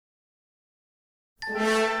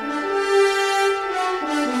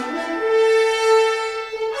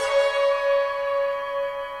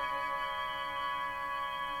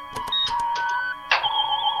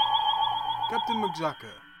Captain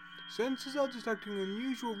McZacker, sensors are detecting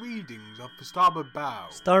unusual readings off the starboard bow.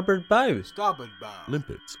 Starboard bow? Starboard bow.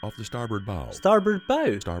 Limpets off the starboard bow. Starboard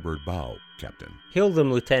bow? Starboard bow, Captain. Hail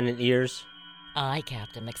them, Lieutenant Ears. Aye,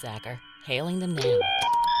 Captain McZacker. Hailing them now.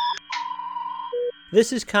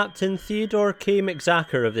 This is Captain Theodore K.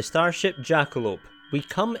 McZacker of the starship Jackalope. We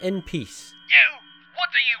come in peace. You? What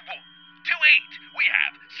do you want? To eat? We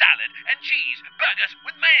have salad and cheese, burgers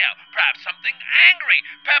with mayo, perhaps something angry,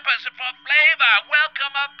 peppers for flavour.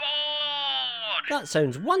 Welcome aboard! That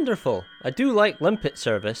sounds wonderful. I do like limpet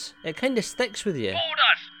service. It kinda sticks with you. Board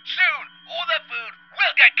us soon, or the food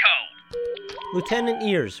will get cold. Lieutenant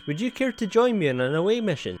Ears, would you care to join me on an away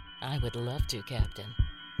mission? I would love to, Captain.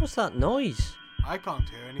 What's that noise? I can't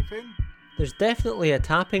hear anything. There's definitely a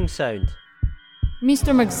tapping sound.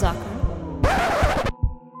 Mr. McZacker?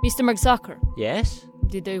 Mr. McZacker, Yes?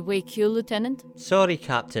 did I wake you, Lieutenant? Sorry,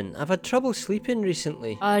 Captain. I've had trouble sleeping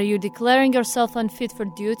recently. Are you declaring yourself unfit for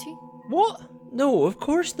duty? What? No, of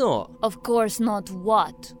course not. Of course not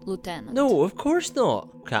what, Lieutenant? No, of course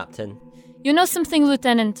not, Captain. You know something,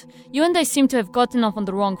 Lieutenant? You and I seem to have gotten off on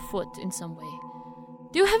the wrong foot in some way.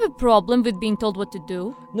 Do you have a problem with being told what to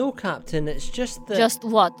do? No, Captain, it's just that... Just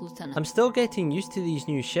what, Lieutenant? I'm still getting used to these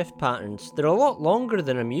new shift patterns. They're a lot longer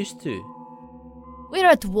than I'm used to. We're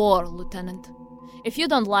at war, Lieutenant. If you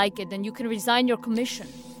don't like it, then you can resign your commission.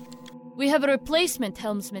 We have a replacement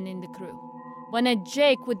helmsman in the crew. One Ed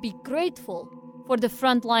Jake would be grateful for the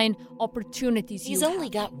frontline opportunities He's you only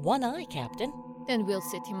have. got one eye, Captain. Then we'll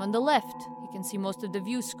sit him on the left. He can see most of the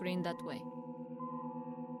view screen that way.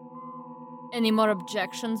 Any more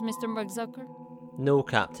objections, Mr. McZacker? No,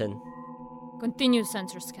 Captain. Continue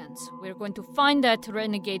sensor scans. We're going to find that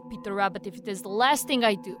renegade Peter Rabbit if it is the last thing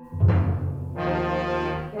I do.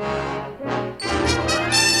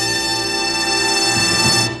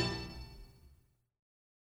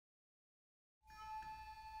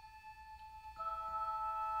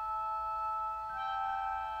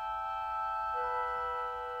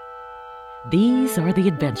 These are the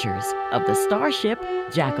adventures of the starship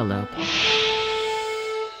Jackalope.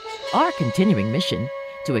 Our continuing mission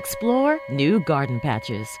to explore new garden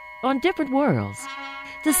patches on different worlds,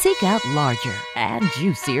 to seek out larger and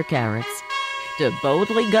juicier carrots, to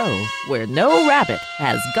boldly go where no rabbit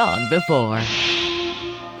has gone before.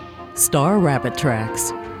 Star Rabbit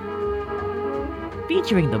Tracks.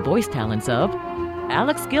 Featuring the voice talents of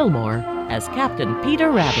Alex Gilmore as Captain Peter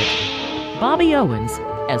Rabbit, Bobby Owens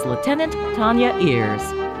as Lieutenant Tanya Ears,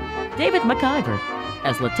 David McIver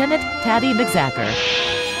as Lieutenant Taddy McZacker,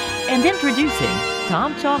 and introducing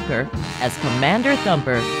Tom Chalker as Commander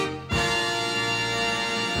Thumper.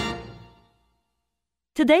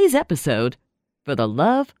 Today's episode, For the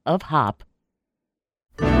Love of Hop.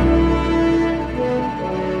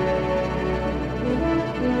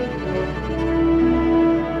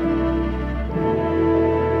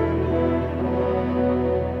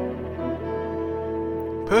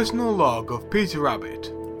 Personal log of Peter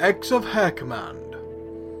Rabbit, ex of Hair Command.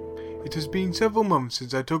 It has been several months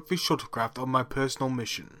since I took this shuttlecraft on my personal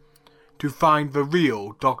mission to find the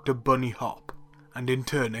real Dr. Bunny Hop, and in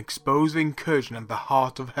turn expose the incursion at the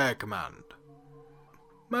heart of Hair Command.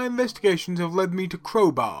 My investigations have led me to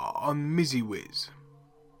Crowbar on Mizzywiz.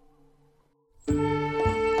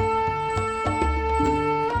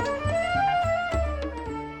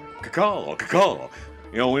 Caw.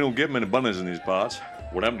 You know, we don't get many bunnies in these parts.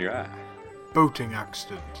 What happened to your eye? Boating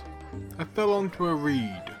accident. I fell onto a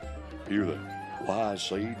reed. You're the wise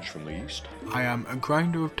sage from the east, I am a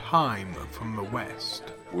grinder of thyme from the west.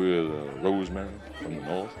 with rosemary from the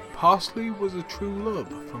north. Parsley was a true love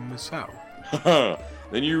from the south.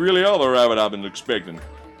 Then you really are the rabbit I've been expecting.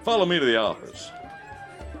 Follow me to the office.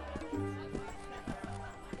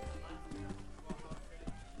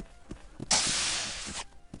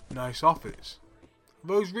 Nice office.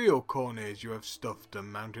 Those real corners you have stuffed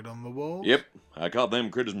and mounted on the wall? Yep, I caught them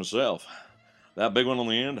critters myself. That big one on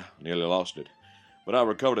the end, nearly lost it. But I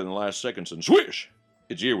recovered it in the last seconds and swish!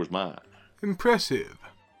 Its ear was mine. Impressive.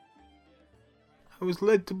 I was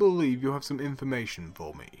led to believe you have some information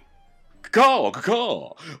for me.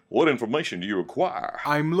 Caw! What information do you require?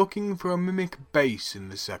 I'm looking for a mimic base in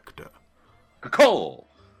the sector. Caw!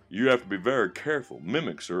 You have to be very careful.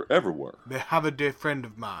 Mimics are everywhere. They have a dear friend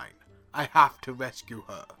of mine. I have to rescue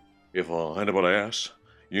her. If anybody asks,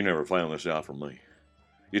 you never found this out from me.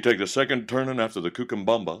 You take the second turning after the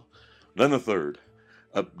Cucumbumba, then the third.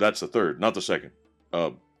 That's the third, not the second.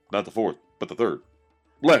 Not the fourth, but the third.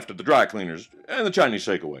 left at the dry cleaners and the Chinese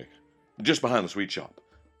takeaway. Just behind the sweet shop.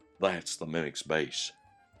 That's the Mimic's base.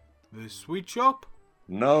 The sweet shop?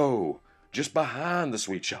 No, just behind the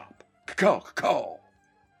sweet shop. Caw.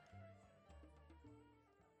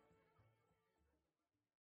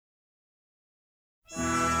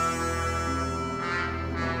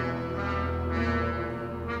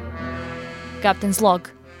 Captain's log.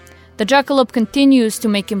 The Jackalope continues to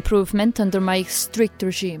make improvement under my strict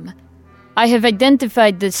regime. I have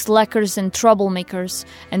identified the slackers and troublemakers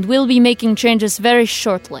and will be making changes very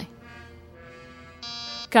shortly.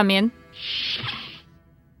 Come in.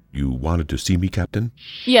 You wanted to see me, Captain?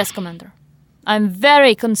 Yes, Commander. I'm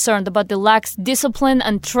very concerned about the lax discipline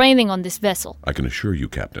and training on this vessel. I can assure you,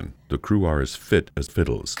 Captain, the crew are as fit as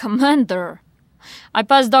fiddles. Commander, I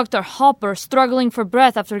passed Dr. Hopper struggling for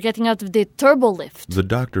breath after getting out of the turbolift. The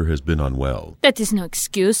doctor has been unwell. That is no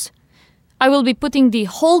excuse. I will be putting the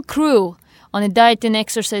whole crew on a diet and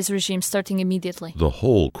exercise regime starting immediately. The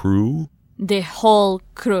whole crew? The whole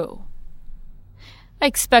crew. I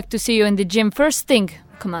expect to see you in the gym first thing,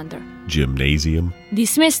 Commander. Gymnasium?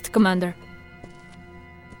 Dismissed, Commander.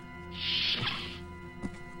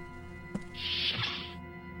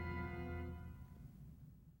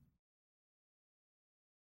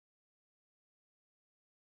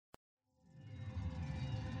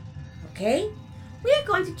 Okay, we are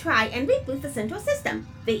going to try and reboot the central system.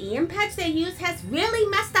 The EM patch they use has really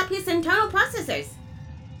messed up his internal processors.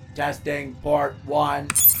 Testing port 1.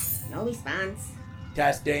 No response.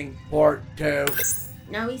 Testing port 2.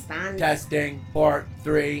 No response. Testing port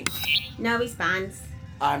 3. No response.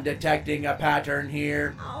 I'm detecting a pattern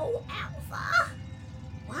here. Oh, Alpha!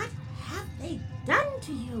 What have they done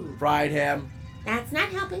to you? Fried him. That's not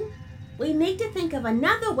helping. We need to think of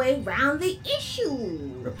another way round the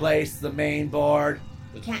issue. Replace the main board.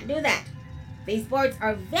 We can't do that. These boards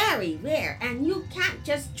are very rare, and you can't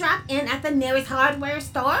just drop in at the nearest hardware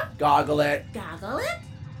store. Goggle it. Goggle it?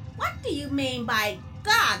 What do you mean by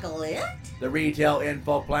goggle it? The retail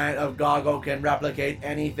info plant of Goggle can replicate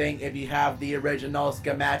anything if you have the original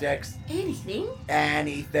schematics. Anything?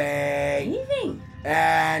 Anything. Anything?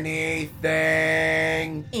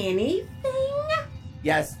 Anything. Anything?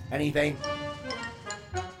 Yes, anything.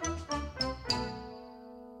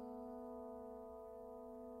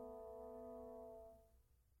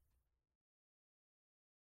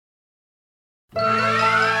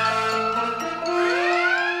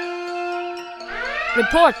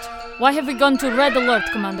 Report! Why have we gone to red alert,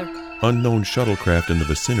 Commander? Unknown shuttlecraft in the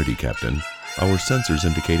vicinity, Captain. Our sensors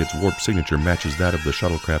indicate its warp signature matches that of the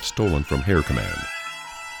shuttlecraft stolen from Hair Command.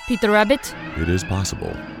 Peter Rabbit? It is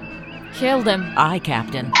possible. Hail them. Aye,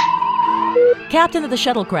 Captain. Captain of the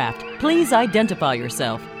shuttlecraft, please identify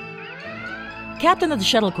yourself. Captain of the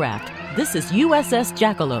shuttlecraft, this is USS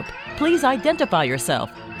Jackalope. Please identify yourself.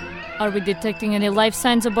 Are we detecting any life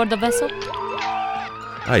signs aboard the vessel?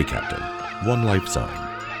 Aye, Captain. One life sign.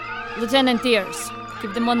 Lieutenant Ears,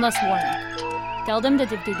 give them one last warning. Tell them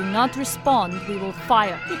that if they do not respond, we will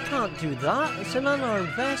fire. You can't do that. It's an unarmed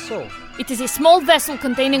vessel. It is a small vessel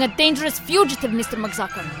containing a dangerous fugitive, Mr.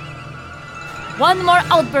 McZucker. One more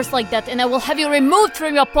outburst like that, and I will have you removed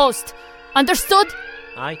from your post. Understood?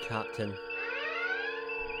 Aye, Captain.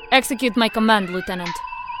 Execute my command, Lieutenant.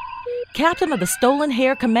 Captain of the Stolen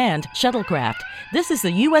Hair Command shuttlecraft, this is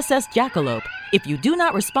the USS Jackalope. If you do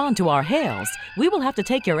not respond to our hails, we will have to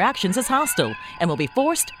take your actions as hostile and will be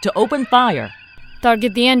forced to open fire.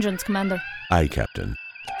 Target the engines, Commander. Aye, Captain.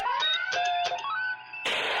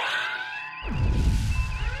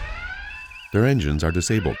 Their engines are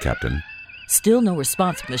disabled, Captain. Still no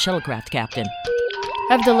response from the shuttlecraft, Captain.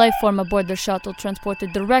 Have the life form aboard the shuttle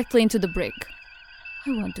transported directly into the brig.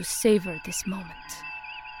 I want to savor this moment.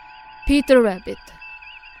 Peter Rabbit,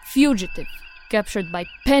 fugitive, captured by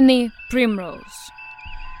Penny Primrose.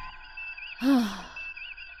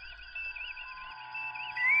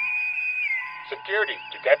 Security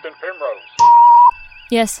to Captain Primrose.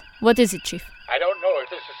 Yes, what is it, Chief? I don't know if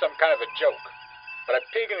this is some kind of a joke, but a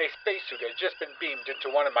pig in a spacesuit has just been beamed into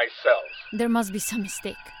one of my cells. There must be some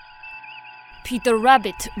mistake. Peter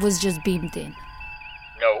Rabbit was just beamed in.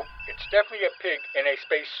 No, it's definitely a pig in a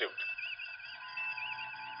spacesuit.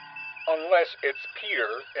 Unless it's Peter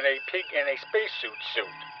in a pig in a spacesuit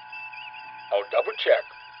suit. I'll double check.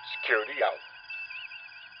 Security out.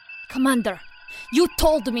 Commander, you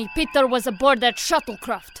told me Peter was aboard that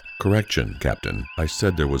shuttlecraft. Correction, Captain. I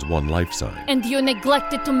said there was one life sign. And you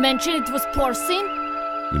neglected to mention it was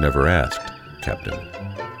porcine? You never asked, Captain.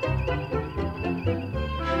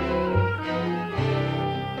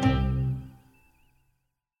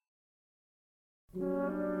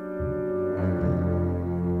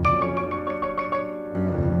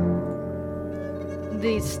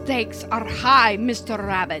 The stakes are high, Mr.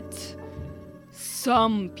 Rabbit.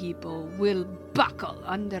 Some people will buckle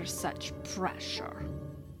under such pressure.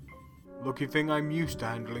 Lucky thing I'm used to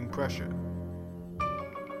handling pressure.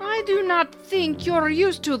 I do not think you're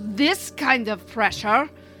used to this kind of pressure.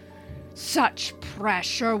 Such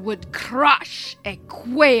pressure would crush a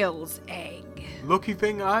quail's egg. Lucky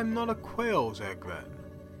thing I'm not a quail's egg then.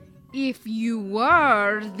 If you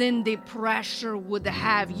were, then the pressure would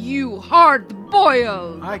have you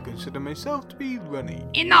hard-boiled. I consider myself to be runny.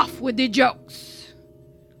 Enough with the jokes.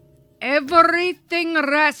 Everything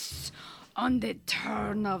rests on the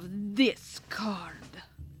turn of this card.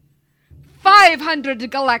 500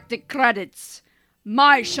 galactic credits.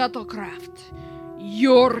 My shuttlecraft.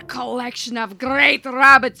 Your collection of great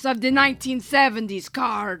rabbits of the 1970s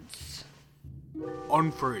cards. On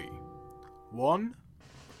 3. 1,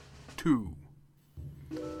 2,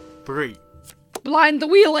 3. Blind the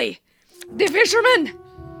wheelie. The fisherman.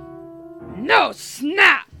 No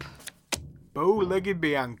snap. Bow-legged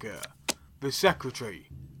Bianca. The secretary.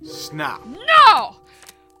 Snap. No!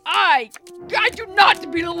 I do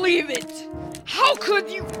not believe it. How could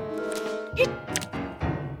you?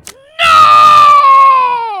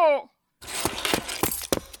 No!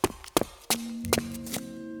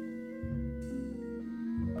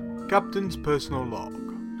 Captain's personal log.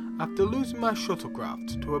 After losing my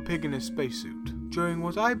shuttlecraft to a pig in a spacesuit during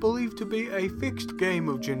what I believe to be a fixed game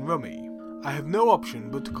of gin rummy, I have no option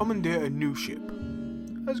but to commandeer a new ship.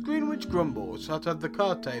 As Greenwich Grumble sat at the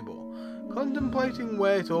card table, contemplating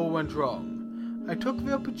where it all went wrong, I took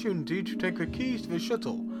the opportunity to take the keys to the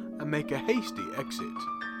shuttle and make a hasty exit.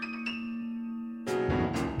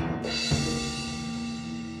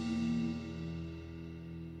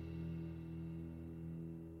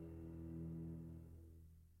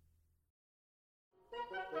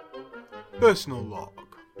 Personal log.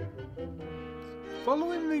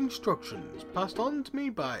 Following the instructions passed on to me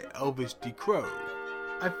by Elvis D. Crow,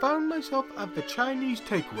 I found myself at the Chinese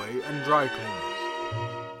takeaway and dry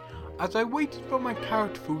cleaners. As I waited for my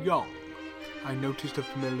carrot Fu Yong, I noticed a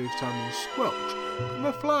familiar sounding squelch from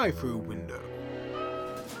a fly-through window.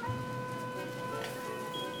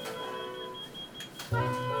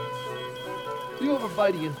 The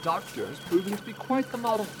overbiting doctor is proving to be quite the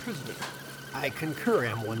model prisoner. I concur,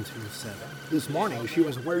 M127. This morning she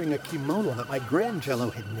was wearing a kimono that my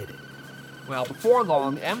Grandjello had knitted. Well, before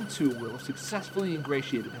long, M2 will have successfully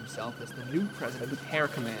ingratiated himself as the new president of Hair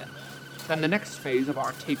Command. Then the next phase of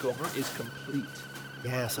our takeover is complete.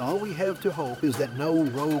 Yes, all we have to hope is that no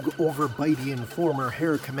rogue, overbiting former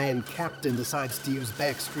Hair Command captain decides to use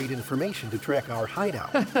backstreet information to track our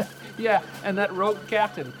hideout. Yeah, and that rogue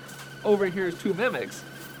captain overhears two mimics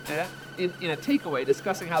in a takeaway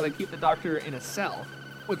discussing how they keep the doctor in a cell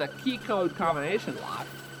with a key code combination lock,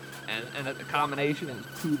 and that the combination is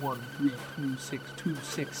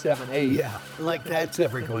 213262678. Yeah, like that's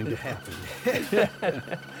ever going to happen.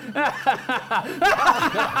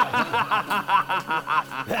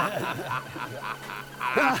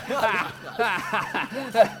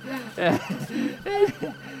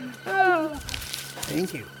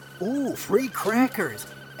 Thank you. Ooh, free crackers.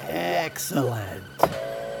 Excellent.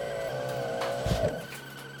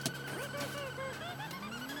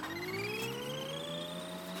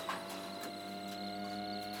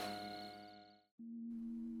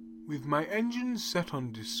 With my engines set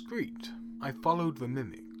on discreet, I followed the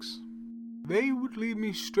mimics. They would lead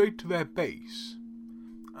me straight to their base,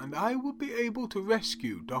 and I would be able to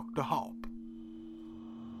rescue Dr. Hop.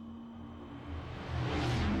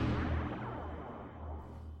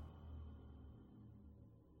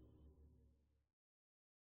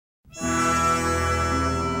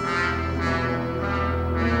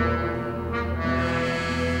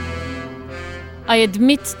 I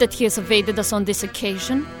admit that he has evaded us on this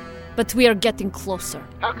occasion, but we are getting closer.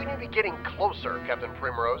 How can you be getting closer, Captain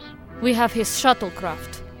Primrose? We have his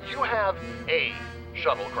shuttlecraft. You have a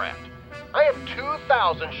shuttlecraft. I have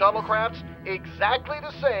 2,000 shuttlecrafts exactly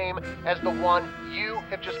the same as the one you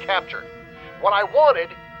have just captured. What I wanted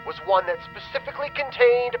was one that specifically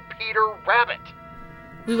contained Peter Rabbit.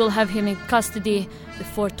 We will have him in custody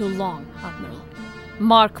before too long, Admiral.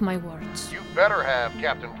 Mark my words. You better have,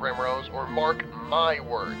 Captain Primrose, or mark my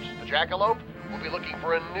words. The Jackalope will be looking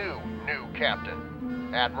for a new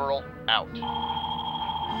captain. Admiral, out.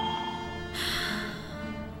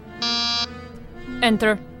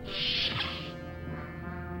 Enter.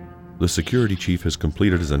 The security chief has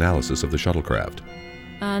completed his analysis of the shuttlecraft.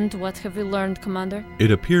 And what have we learned, Commander?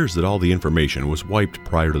 It appears that all the information was wiped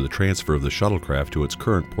prior to the transfer of the shuttlecraft to its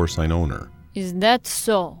current porcine owner. Is that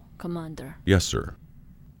so, Commander? Yes, sir.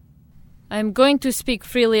 I am going to speak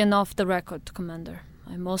freely and off the record, Commander.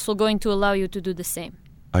 I'm also going to allow you to do the same.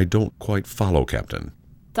 I don't quite follow, Captain.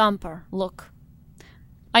 Thumper, look.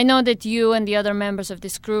 I know that you and the other members of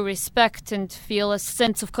this crew respect and feel a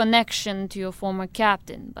sense of connection to your former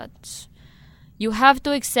captain, but you have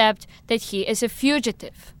to accept that he is a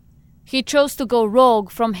fugitive. He chose to go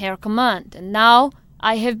rogue from Hair Command, and now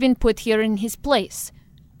I have been put here in his place.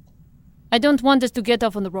 I don't want us to get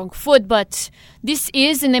off on the wrong foot, but this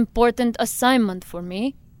is an important assignment for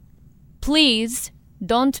me. Please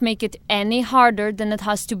don't make it any harder than it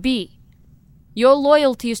has to be. Your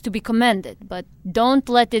loyalty is to be commended, but don't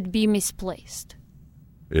let it be misplaced.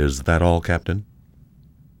 Is that all, Captain?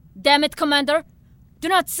 Damn it, Commander! Do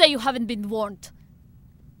not say you haven't been warned.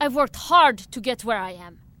 I've worked hard to get where I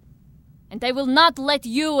am. And I will not let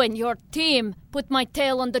you and your team put my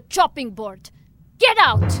tail on the chopping board. Get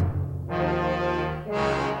out!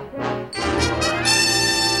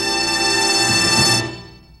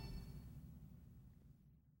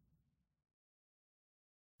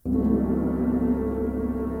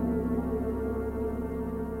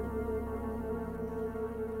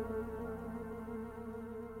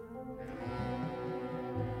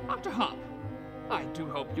 Dr. Hop, I do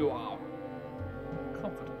hope you are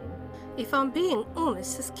comfortable. If I'm being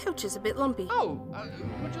honest, this couch is a bit lumpy. Oh,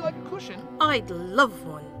 would you like a cushion? I'd love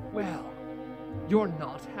one. Well, you're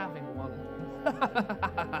not having one.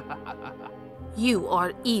 You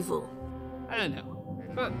are evil. I know,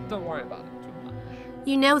 but don't worry about it too much.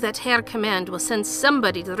 You know that Hair Command will send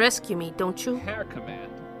somebody to rescue me, don't you? Hair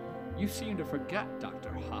Command? You seem to forget,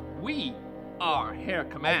 Dr. Hop. We are Hair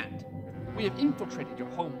Command. We have infiltrated your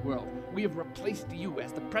home world. We have replaced you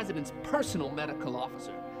as the President's personal medical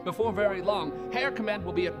officer. Before very long, Hair Command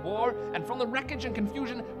will be at war, and from the wreckage and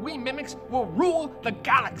confusion, we mimics will rule the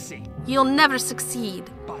galaxy. You'll never succeed.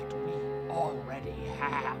 But we already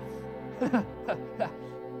have.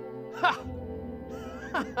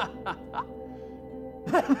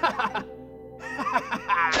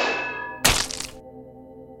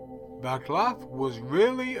 That laugh was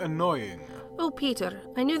really annoying. Oh, Peter,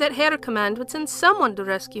 I knew that Hair Command would send someone to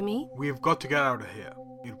rescue me. We have got to get out of here.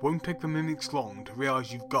 It won't take the mimics long to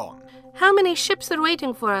realize you've gone. How many ships are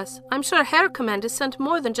waiting for us? I'm sure Hair Command has sent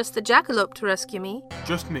more than just the Jackalope to rescue me.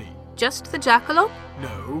 Just me. Just the Jackalope?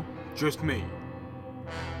 No, just me.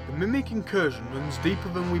 The mimic incursion runs deeper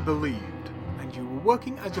than we believed, and you were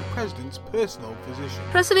working as the President's personal physician.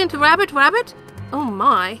 President Rabbit? Oh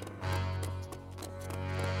my.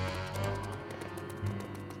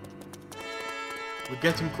 We're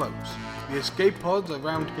getting close. The escape pods are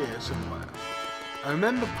around here somewhere. I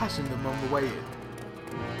remember passing them on the way in.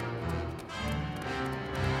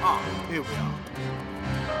 Ah, here we are.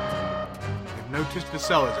 I've noticed the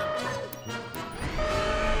cell is empty.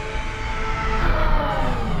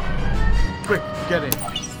 Quick, get in.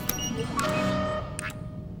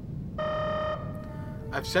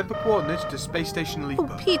 I've set the coordinates to Space Station Leaper.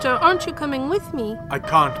 Oh, Peter, aren't you coming with me? I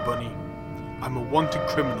can't, Bunny. I'm a wanted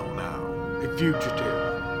criminal now. A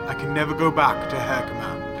fugitive. I can never go back to Hair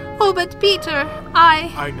Command. Oh, but Peter,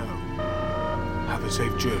 I know. Have a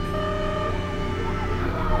safe journey.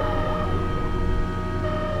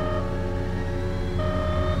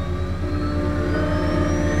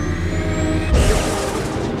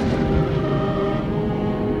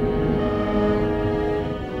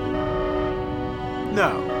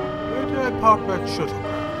 Now, where did I park that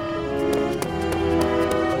shuttlecraft?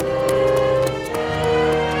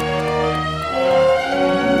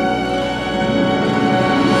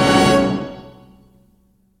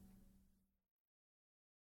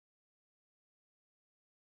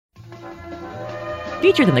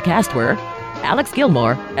 Featured in the cast were Alex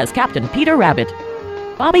Gilmore as Captain Peter Rabbit,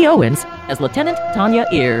 Bobby Owens as Lieutenant Tanya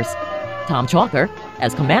Ears, Tom Chalker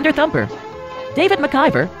as Commander Thumper, David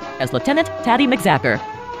McIver as Lieutenant Taddy McZacker,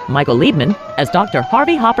 Michael Liebman as Dr.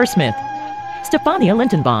 Harvey Hopper Smith, Stefania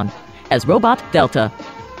Lintenbahn as Robot Delta,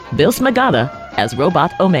 Bill Smagata as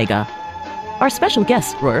Robot Omega. Our special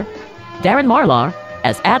guests were Darren Marlar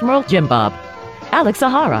as Admiral Jim Bob, Alex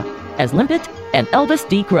Sahara as Limpet and Elvis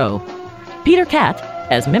D. Crow, Peter Cat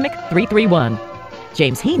as Mimic 331,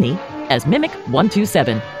 James Heaney as Mimic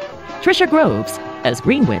 127, Trisha Groves as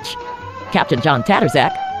Green Witch, Captain John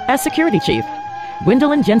Tatterzak as Security Chief,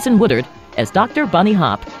 Gwendolyn Jensen Woodard as Dr. Bunny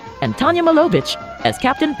Hop, and Tanya Milovich as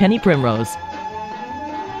Captain Penny Primrose.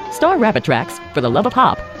 Star Rabbit Tracks for the Love of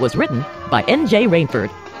Hop was written by N.J.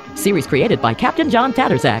 Rainford. Series created by Captain John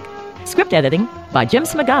Tatterzak. Script editing by Jim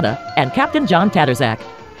Smagata and Captain John Tatterzak.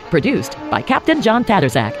 Produced by Captain John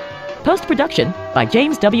Tatterzak. Post-production by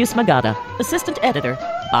James W. Smagata. Assistant editor,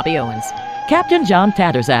 Bobby Owens. Captain John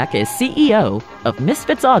Tatterzak is CEO of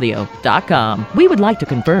MisfitsAudio.com. We would like to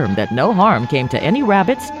confirm that no harm came to any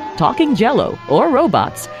rabbits, talking jello, or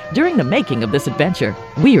robots during the making of this adventure.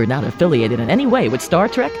 We are not affiliated in any way with Star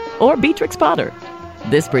Trek or Beatrix Potter.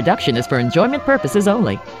 This production is for enjoyment purposes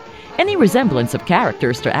only. Any resemblance of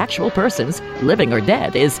characters to actual persons, living or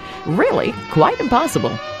dead, is really quite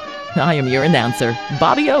impossible. I am your announcer,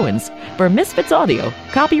 Bobby Owens, for Misfits Audio,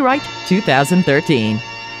 copyright 2013.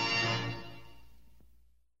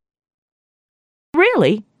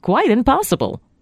 Really quite impossible.